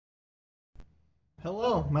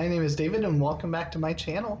Hello, my name is David and welcome back to my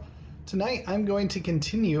channel. Tonight I'm going to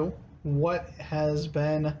continue what has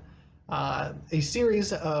been a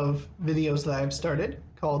series of videos that I've started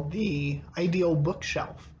called the Ideal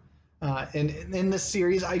Bookshelf. And in this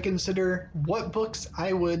series I consider what books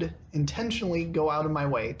I would intentionally go out of my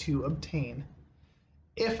way to obtain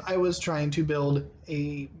if I was trying to build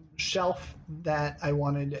a shelf that I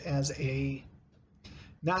wanted as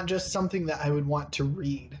not just something that I would want to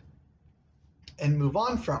read and move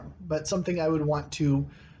on from, but something I would want to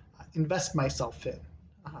invest myself in.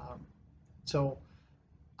 So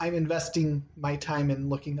I'm investing my time in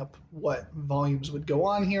looking up what volumes would go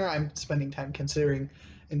on here. I'm spending time considering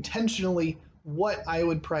intentionally what I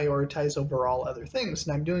would prioritize over all other things.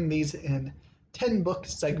 And I'm doing these in 10 book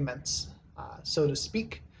segments, so to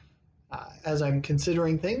speak, as I'm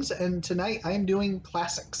considering things. And tonight I'm doing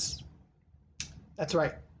classics. That's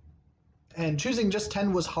right. And choosing just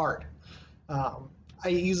 10 was hard. I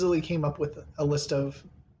easily came up with a list of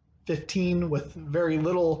 15 with very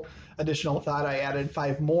little additional thought. I added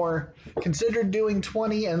 5 more, considered doing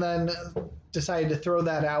 20, and then decided to throw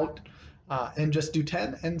that out and just do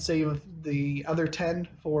 10 and save the other 10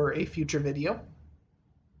 for a future video.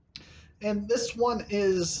 And this one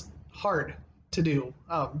is hard to do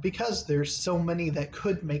because there's so many that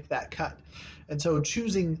could make that cut. And so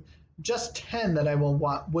choosing just 10 that I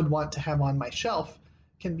would want to have on my shelf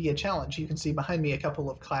can be a challenge. You can see behind me a couple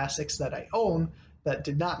of classics that I own that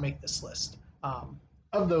did not make this list.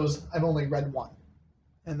 Of those, I've only read one,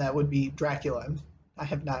 and that would be Dracula. I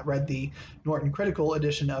have not read the Norton Critical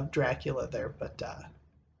edition of Dracula there, but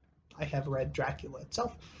I have read Dracula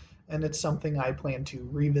itself, and it's something I plan to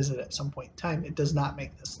revisit at some point in time. It does not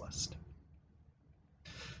make this list.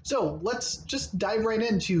 So let's just dive right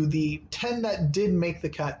into the 10 that did make the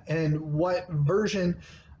cut and what version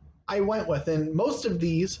I went with. And most of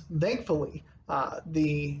these, thankfully,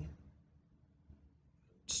 the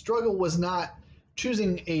struggle was not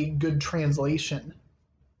choosing a good translation,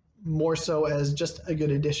 more so as just a good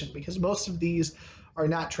edition, because most of these are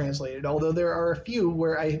not translated, although there are a few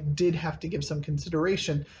where I did have to give some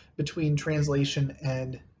consideration between translation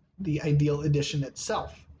and the ideal edition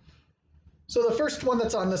itself. So the first one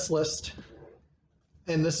that's on this list,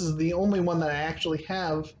 and this is the only one that I actually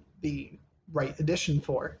have the right edition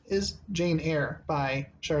for, is Jane Eyre by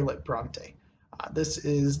Charlotte Bronte. This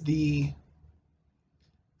is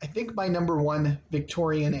I think my #1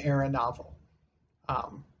 Victorian era novel.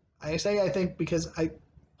 I say I think because I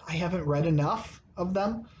haven't read enough of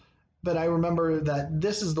them, but I remember that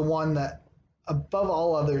this is the one that above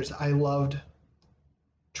all others I loved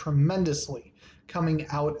tremendously coming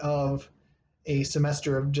out of a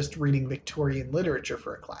semester of just reading Victorian literature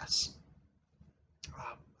for a class.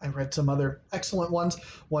 I read some other excellent ones,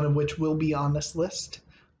 one of which will be on this list.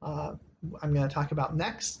 I'm going to talk about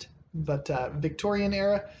next, but Victorian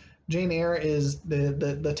era, Jane Eyre is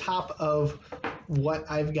the top of what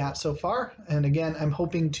I've got so far. And again, I'm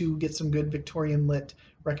hoping to get some good Victorian lit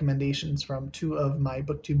recommendations from 2 of my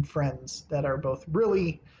BookTube friends that are both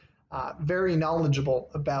really very knowledgeable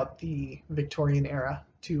about the Victorian era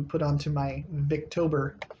to put onto my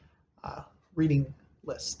Victober reading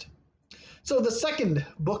list. So the second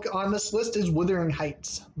book on this list is Wuthering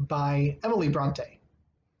Heights by Emily Bronte.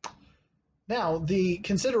 Now, the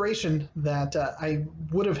consideration that I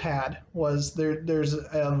would have had was there's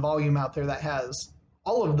a volume out there that has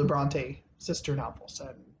all of the Bronte sister novels.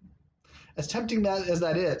 And as tempting as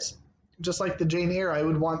that is, just like the Jane Eyre, I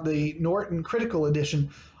would want the Norton Critical edition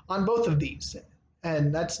on both of these.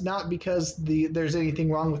 And that's not because there's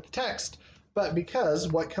anything wrong with the text, but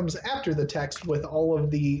because what comes after the text with all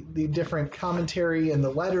of the different commentary and the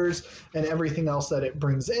letters and everything else that it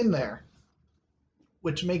brings in there,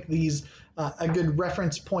 which make these a good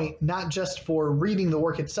reference point, not just for reading the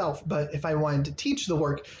work itself, but if I wanted to teach the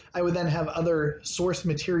work, I would then have other source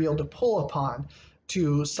material to pull upon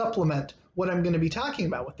to supplement what I'm going to be talking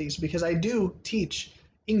about with these, because I do teach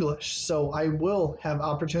English, so I will have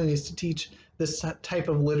opportunities to teach this type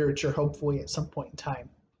of literature hopefully at some point in time.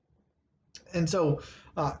 And so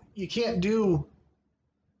you can't do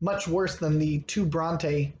much worse than the 2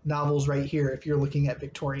 Bronte novels right here if you're looking at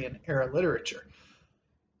Victorian era literature.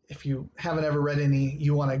 If you haven't ever read any,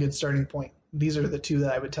 you want a good starting point, these are the 2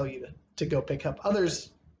 that I would tell you to go pick up.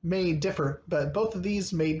 Others may differ, but both of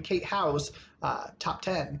these made Kate Howe's top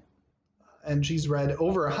 10. And she's read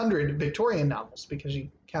over 100 Victorian novels because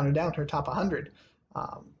she counted down her top 100.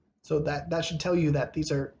 So that should tell you that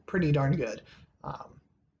these are pretty darn good.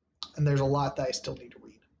 And there's a lot that I still need to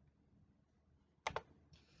read.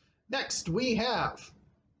 Next, we have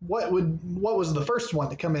what was the first one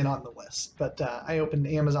to come in on the list. But I opened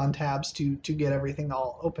Amazon tabs to get everything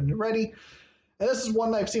all open and ready. And this is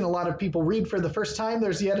one that I've seen a lot of people read for the first time.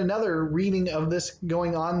 There's yet another reading of this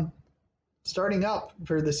going on, starting up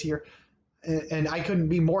for this year. And I couldn't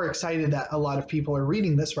be more excited that a lot of people are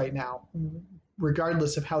reading this right now,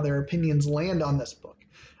 regardless of how their opinions land on this book.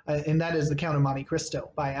 And that is The Count of Monte Cristo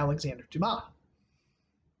by Alexandre Dumas.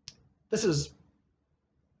 This is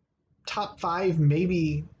top 5,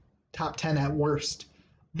 maybe top 10 at worst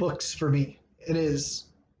books for me. It is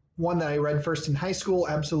one that I read first in high school,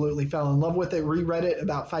 absolutely fell in love with it, reread it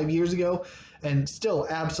about 5 years ago, and still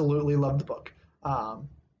absolutely love the book.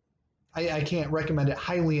 I can't recommend it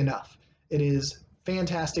highly enough. It is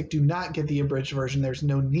fantastic. Do not get the abridged version. There's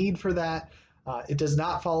no need for that. It does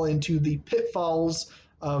not fall into the pitfalls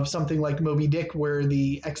of something like Moby Dick, where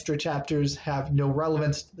the extra chapters have no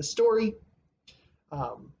relevance to the story.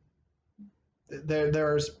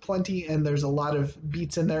 There's plenty, and there's a lot of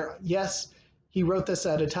beats in there. Yes, he wrote this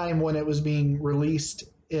at a time when it was being released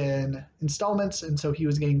in installments, and so he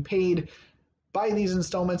was getting paid by these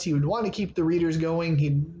installments. He would want to keep the readers going.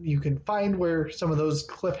 You can find where some of those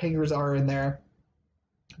cliffhangers are in there,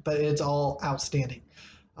 but it's all outstanding.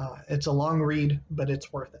 It's a long read, but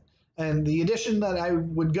it's worth it. And the edition that I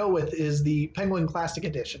would go with is the Penguin Classic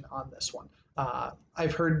Edition on this one.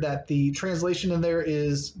 I've heard that the translation in there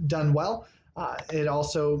is done well. It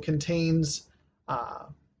also contains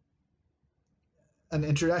an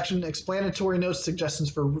introduction, explanatory notes, suggestions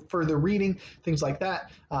for further reading, things like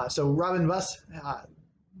that. So Robin Buss,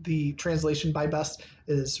 the translation by Buss,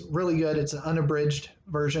 is really good. It's an unabridged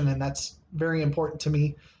version, and that's very important to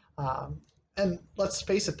me. And let's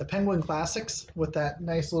face it, the Penguin Classics with that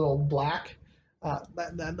nice little black,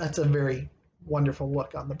 that's a very wonderful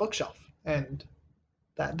look on the bookshelf. And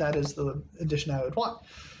that is the edition I would want.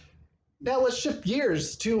 Now let's shift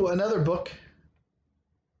gears to another book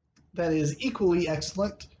that is equally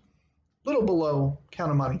excellent, little below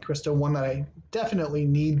Count of Monte Cristo, one that I definitely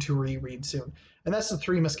need to reread soon, and that's The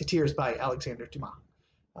Three Musketeers by Alexandre Dumas.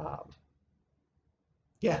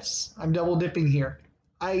 Yes, I'm double dipping here.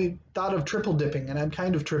 I thought of triple dipping, and I'm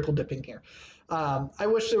kind of triple dipping here. I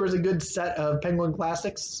wish there was a good set of Penguin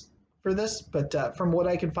Classics for this, but from what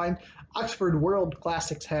I can find, Oxford World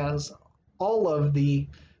Classics has all of the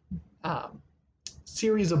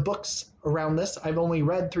series of books around this. I've only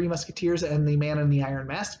read Three Musketeers and The Man in the Iron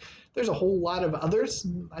Mask. There's a whole lot of others,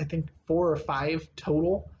 I think 4 or 5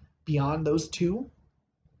 total beyond those two,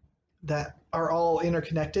 that are all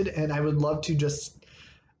interconnected, and I would love to just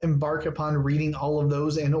embark upon reading all of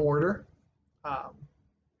those in order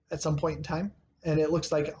at some point in time. And it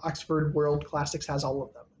looks like Oxford World Classics has all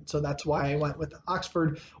of them. So that's why I went with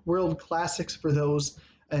Oxford World Classics for those,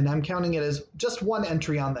 and I'm counting it as just one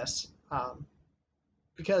entry on this.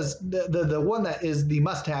 Because the one that is the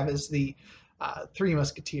must-have is the Three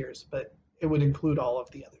Musketeers, but it would include all of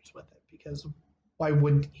the others with it, because why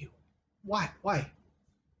wouldn't you? Why?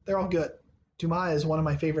 They're all good. Dumas is one of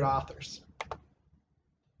my favorite authors.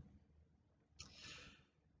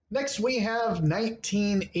 Next, we have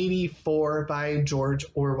 1984 by George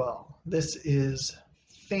Orwell. This is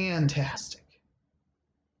fantastic.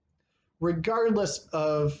 Regardless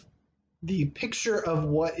of the picture of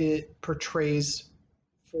what it portrays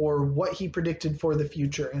for what he predicted for the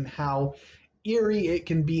future, and how eerie it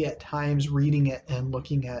can be at times reading it and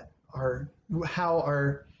looking at how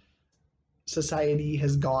our society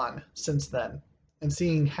has gone since then, and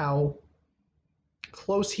seeing how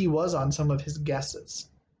close he was on some of his guesses.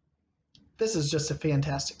 This is just a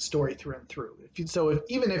fantastic story through and through.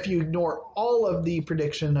 Even if you ignore all of the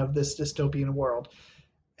prediction of this dystopian world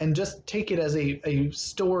and just take it as a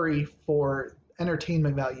story for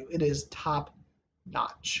entertainment value, it is top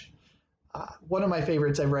notch. One of my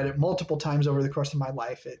favorites. I've read it multiple times over the course of my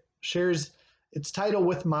life. It shares its title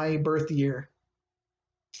with my birth year.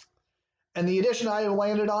 And the edition I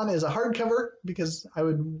landed on is a hardcover, because I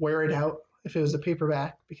would wear it out if it was a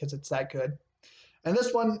paperback, because it's that good. And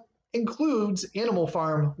this one includes Animal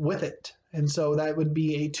Farm with it. And so that would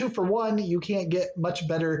be a 2-for-1. You can't get much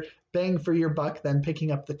better bang for your buck than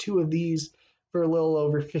picking up the 2 of these for a little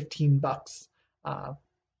over $15.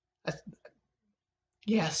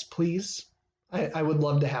 Yes, please. I would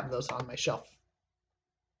love to have those on my shelf.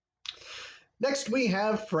 Next, we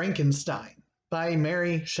have Frankenstein by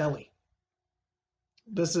Mary Shelley.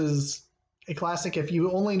 This is a classic if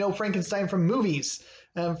you only know Frankenstein from movies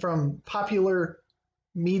and from popular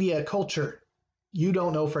media culture. You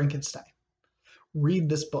don't know Frankenstein. Read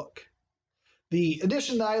this book. The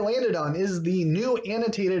edition that I landed on is the new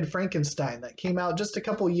annotated Frankenstein that came out just a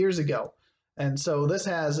couple years ago. And so this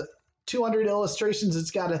has 200 illustrations.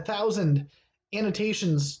 It's got 1,000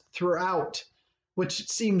 annotations throughout, which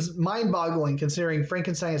seems mind-boggling considering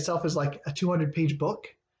Frankenstein itself is like a 200-page book.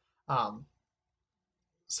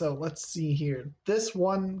 So let's see here. This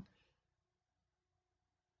one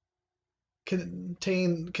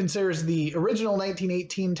considers the original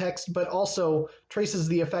 1918 text, but also traces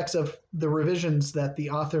the effects of the revisions that the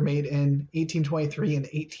author made in 1823 and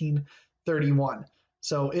 1831.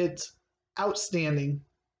 So it's outstanding.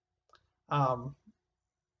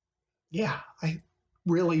 Yeah, I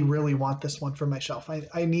really, really want this one for my shelf.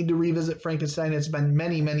 I need to revisit Frankenstein. It's been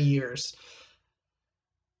many, many years.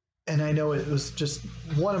 And I know it was just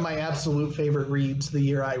one of my absolute favorite reads the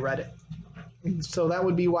year I read it. So that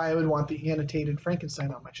would be why I would want the annotated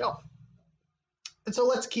Frankenstein on my shelf. And so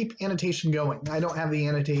let's keep annotation going. I don't have the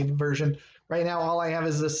annotated version. Right now, all I have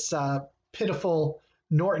is this pitiful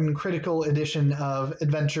Norton Critical edition of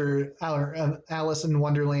Alice in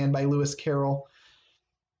Wonderland by Lewis Carroll.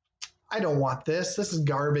 I don't want this. This is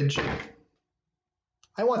garbage.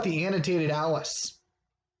 I want the annotated Alice.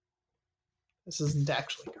 This isn't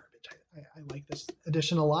actually garbage. I like this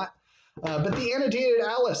edition a lot. But the annotated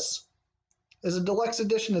Alice is a deluxe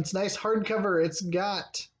edition. It's nice hardcover. It's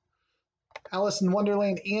got Alice in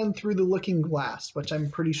Wonderland and Through the Looking Glass, which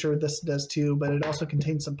I'm pretty sure this does too, but it also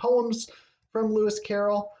contains some poems from Lewis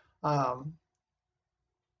Carroll.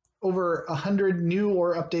 Over 100 new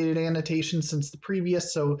or updated annotations since the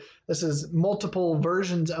previous, so this is multiple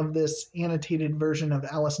versions of this annotated version of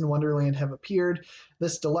Alice in Wonderland have appeared.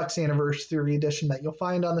 This deluxe anniversary edition that you'll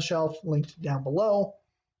find on the shelf, linked down below.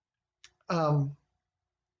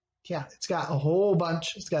 Yeah, it's got a whole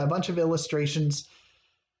bunch. It's got a bunch of illustrations.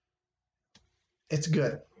 It's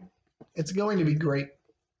good. It's going to be great.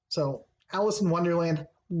 So Alice in Wonderland,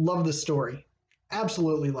 love the story.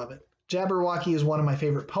 Absolutely love it. Jabberwocky is one of my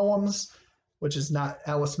favorite poems, which is not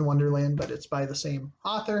Alice in Wonderland, but it's by the same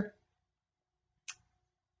author.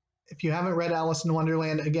 If you haven't read Alice in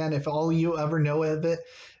Wonderland, again, if all you ever know of it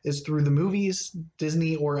is through the movies,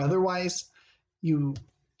 Disney or otherwise, you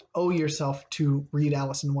owe yourself to read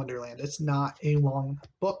Alice in Wonderland. It's not a long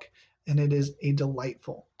book, and it is a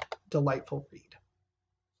delightful, delightful read.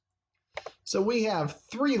 So we have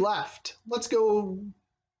 3 left. Let's go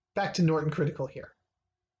back to Norton Critical here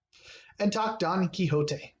and talk Don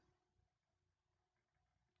Quixote.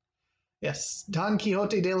 Yes, Don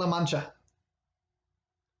Quixote de la Mancha.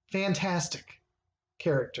 Fantastic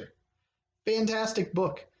character. Fantastic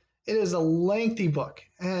book. It is a lengthy book,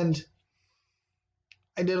 and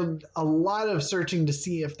I did a lot of searching to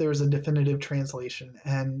see if there's a definitive translation,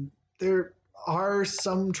 and there are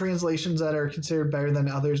some translations that are considered better than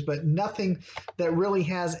others, but nothing that really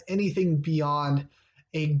has anything beyond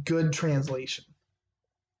a good translation.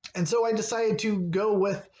 And so I decided to go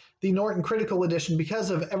with the Norton Critical edition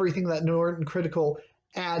because of everything that Norton Critical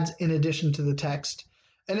adds in addition to the text.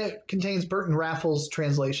 And it contains Burton Raffles'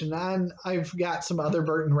 translation, and I've got some other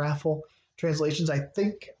Burton Raffles translations. I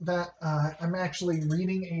think that I'm actually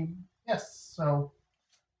reading so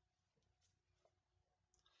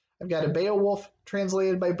I've got a Beowulf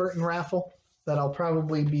translated by Burton Raffles that I'll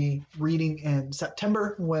probably be reading in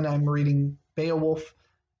September when I'm reading Beowulf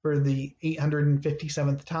for the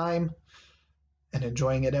 857th time and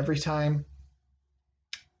enjoying it every time.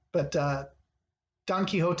 But Don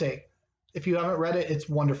Quixote, if you haven't read it, it's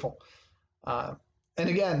wonderful. And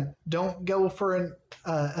again, don't go for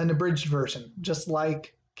an abridged version. Just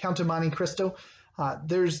like Count of Monte Cristo,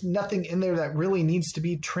 there's nothing in there that really needs to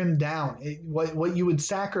be trimmed down. What you would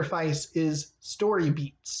sacrifice is story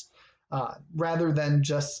beats rather than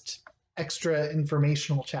just extra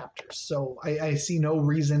informational chapters. So I see no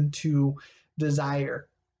reason to desire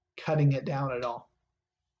cutting it down at all.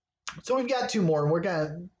 So we've got 2 more. We're going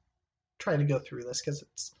to try to go through this because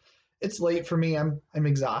it's late for me. I'm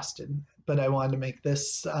exhausted, but I wanted to make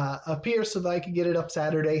this appear so that I could get it up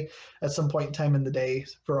Saturday at some point in time in the day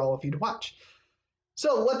for all of you to watch.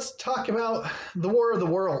 So let's talk about The War of the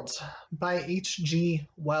Worlds by H.G.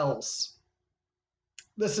 Wells.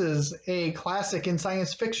 This is a classic in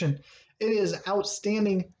science fiction. It is an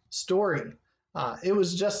outstanding story. It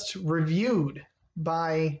was just reviewed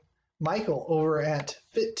by Michael over at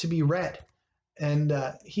Fit to Be Read. And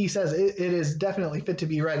he says it is definitely fit to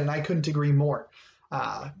be read, and I couldn't agree more.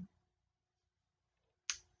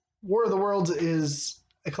 War of the Worlds is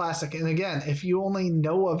a classic. And again, if you only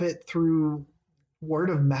know of it through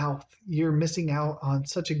word of mouth, you're missing out on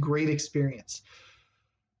such a great experience.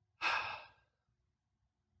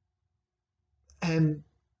 And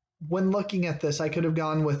when looking at this, I could have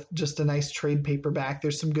gone with just a nice trade paperback.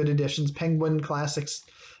 There's some good editions. Penguin Classics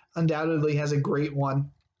undoubtedly has a great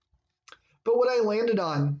one. But what I landed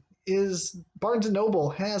on is Barnes & Noble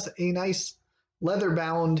has a nice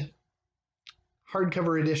leather-bound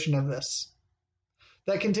hardcover edition of this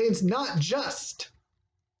that contains not just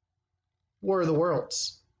War of the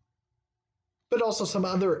Worlds, but also some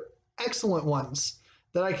other excellent ones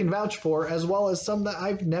that I can vouch for, as well as some that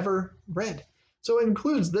I've never read. So it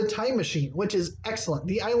includes The Time Machine, which is excellent,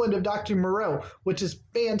 The Island of Dr. Moreau, which is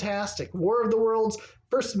fantastic, War of the Worlds,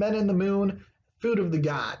 First Men in the Moon, Food of the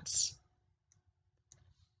Gods.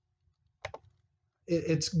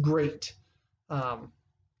 It's great. It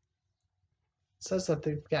says that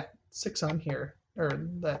they've got 6 on here, or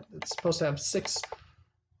that it's supposed to have 6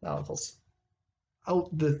 novels. Oh,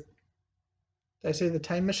 did I say The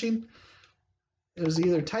Time Machine? It was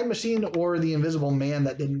either Time Machine or The Invisible Man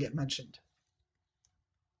that didn't get mentioned.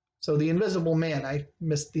 So The Invisible Man, I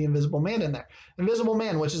missed The Invisible Man in there. Invisible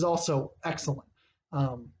Man, which is also excellent.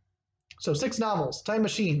 So 6 novels: Time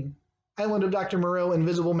Machine, Island of Dr. Moreau,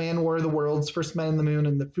 Invisible Man, War of the Worlds, First Men in the Moon,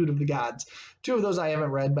 and The Food of the Gods. 2 of those I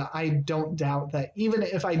haven't read, but I don't doubt that even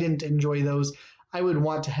if I didn't enjoy those, I would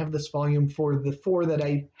want to have this volume for the 4 that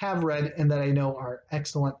I have read and that I know are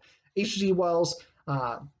excellent. H.G. Wells,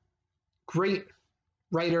 great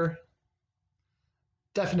writer,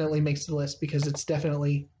 definitely makes the list because it's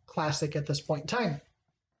definitely classic at this point in time.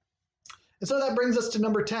 And so that brings us to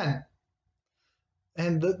number 10.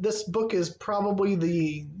 And this book is probably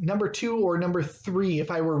the number 2 or number 3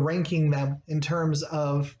 if I were ranking them in terms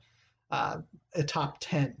of a top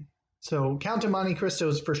 10. So Count of Monte Cristo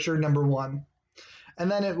is for sure number 1. And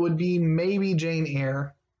then it would be maybe Jane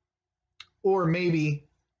Eyre or maybe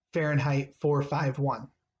Fahrenheit 451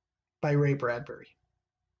 by Ray Bradbury.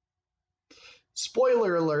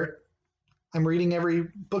 Spoiler alert, I'm reading every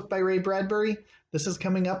book by Ray Bradbury. This is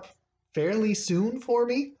coming up fairly soon for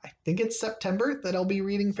me. I think it's September that I'll be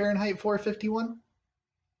reading Fahrenheit 451.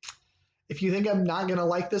 If you think I'm not going to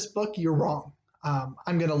like this book, you're wrong.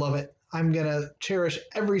 I'm going to love it. I'm going to cherish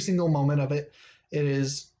every single moment of it. It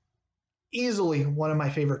is easily one of my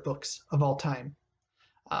favorite books of all time.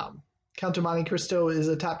 Count of Monte Cristo is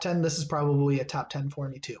a top 10. This is probably a top 10 for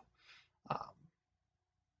me too.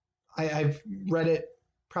 I've read it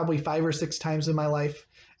probably 5 or 6 times in my life.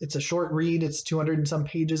 It's a short read. It's 200 and some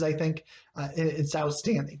pages, I think. It's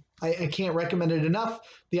outstanding. I can't recommend it enough.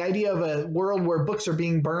 The idea of a world where books are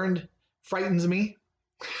being burned frightens me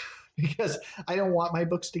because I don't want my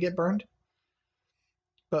books to get burned.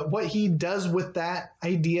 But what he does with that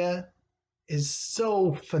idea is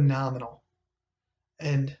so phenomenal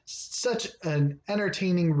and such an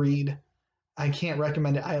entertaining read. I can't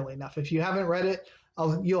recommend it highly enough. If you haven't read it,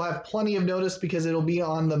 you'll have plenty of notice because it'll be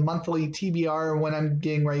on the monthly TBR when I'm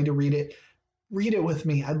getting ready to read it. Read it with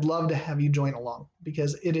me. I'd love to have you join along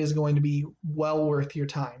because it is going to be well worth your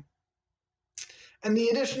time. And the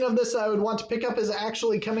edition of this I would want to pick up is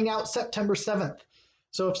actually coming out September 7th.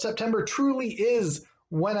 So if September truly is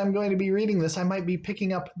when I'm going to be reading this, I might be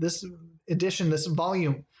picking up this edition, this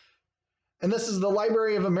volume. And this is the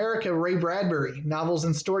Library of America, Ray Bradbury, Novels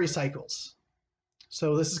and Story Cycles.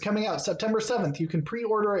 So this is coming out September 7th. You can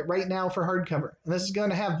pre-order it right now for hardcover. And this is going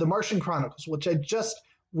to have The Martian Chronicles, which I just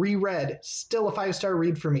reread. Still a 5-star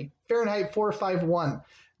read for me. Fahrenheit 451,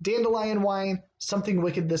 Dandelion Wine, Something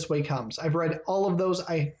Wicked This Way Comes. I've read all of those.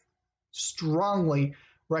 I strongly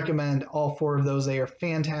recommend all 4 of those. They are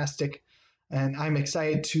fantastic. And I'm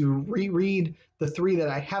excited to reread the 3 that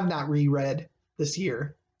I have not reread this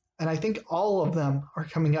year. And I think all of them are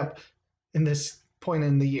coming up in this point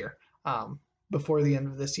in the year. Before the end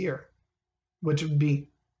of this year, which would be,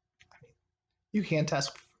 I mean,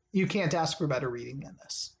 you can't ask for better reading than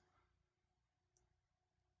this.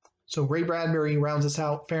 So Ray Bradbury rounds us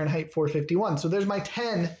out, Fahrenheit 451. So there's my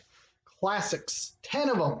 10 classics,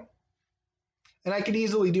 10 of them. And I could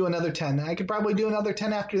easily do another 10. I could probably do another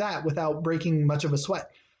 10 after that without breaking much of a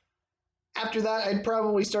sweat. After that, I'd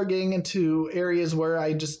probably start getting into areas where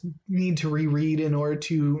I just need to reread in order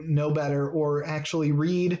to know better or actually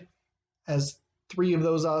read, as 3 of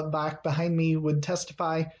those back behind me would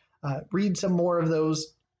testify. Read some more of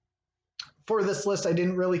those. For this list, I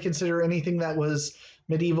didn't really consider anything that was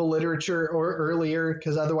medieval literature or earlier,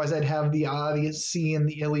 because otherwise I'd have the Odyssey and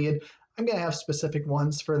the Iliad. I'm going to have specific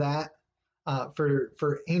ones for that,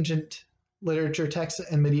 for ancient literature texts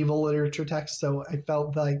and medieval literature texts. So I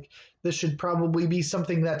felt like this should probably be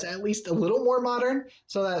something that's at least a little more modern,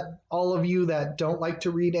 so that all of you that don't like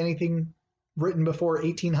to read anything written before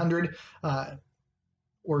 1800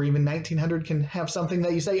 or even 1900 can have something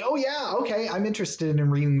that you say, oh yeah, okay, I'm interested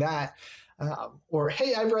in reading that. Or,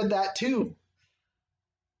 hey, I've read that too.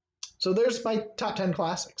 So there's my top 10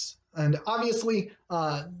 classics. And obviously,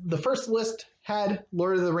 the first list had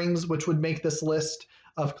Lord of the Rings, which would make this list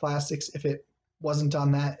of classics if it wasn't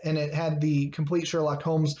on that. And it had the complete Sherlock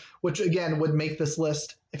Holmes, which again would make this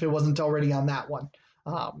list if it wasn't already on that one.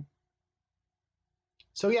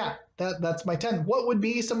 So yeah, that's my 10. What would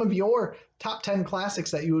be some of your top 10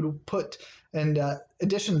 classics that you would put, and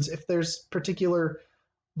editions, if there's particular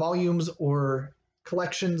volumes or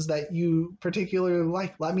collections that you particularly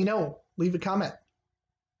like, let me know. Leave a comment.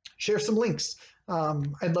 Share some links.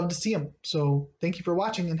 I'd love to see them. So thank you for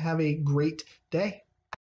watching and have a great day.